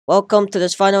Welcome to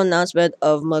this final announcement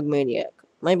of Mugmaniac.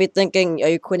 Might be thinking, are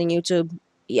you quitting YouTube?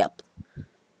 Yep.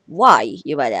 Why,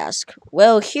 you might ask?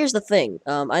 Well, here's the thing.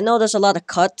 I know there's a lot of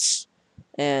cuts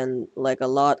and like a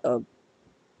lot of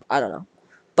I don't know.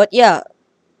 But yeah,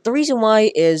 the reason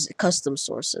why is custom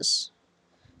sources.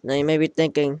 Now you may be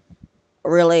thinking,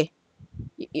 really?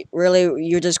 Really,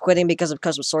 you're just quitting because of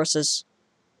custom sources?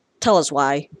 Tell us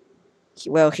why.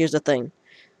 Well, here's the thing.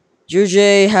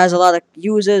 Juj has a lot of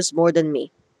uses more than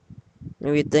me.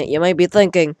 You might be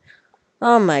thinking,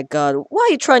 oh my god, why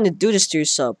are you trying to do this to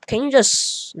yourself? Can you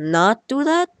just not do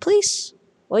that, please?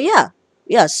 Well, yeah.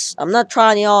 Yes, I'm not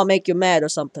trying to all make you mad or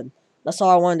something. That's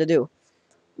all I wanted to do.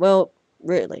 Well,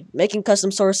 really, making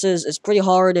custom sources is pretty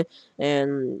hard,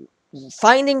 and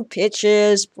finding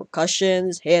pitches,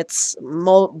 percussions, hits,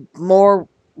 more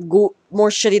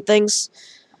shitty things.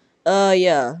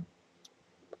 Yeah.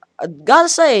 I gotta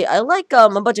say, I like a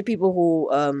bunch of people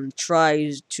who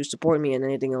tries to support me and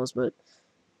anything else, but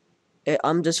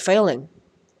I'm just failing.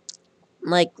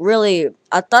 Like really,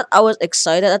 I thought I was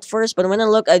excited at first, but when I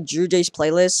look at Drew J's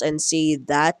playlist and see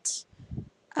that,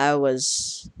 I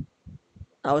was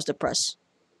I was depressed.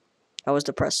 I was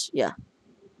depressed. Yeah.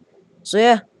 So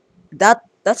yeah,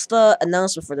 that's the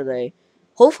announcement for today.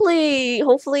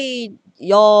 Hopefully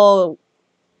y'all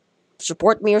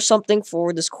support me or something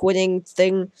for this quitting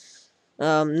thing.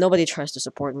 Nobody tries to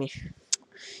support me.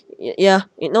 Yeah,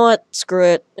 you know what? Screw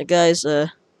it, guys.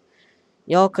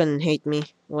 Y'all can hate me.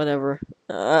 Whatever.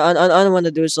 I don't want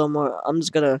to do so more. I'm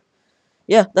just gonna.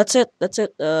 Yeah, that's it. That's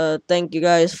it. Thank you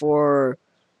guys for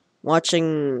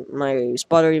watching my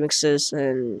spotter remixes,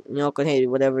 and y'all can hate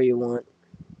whatever you want.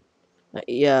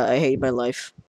 Yeah, I hate my life.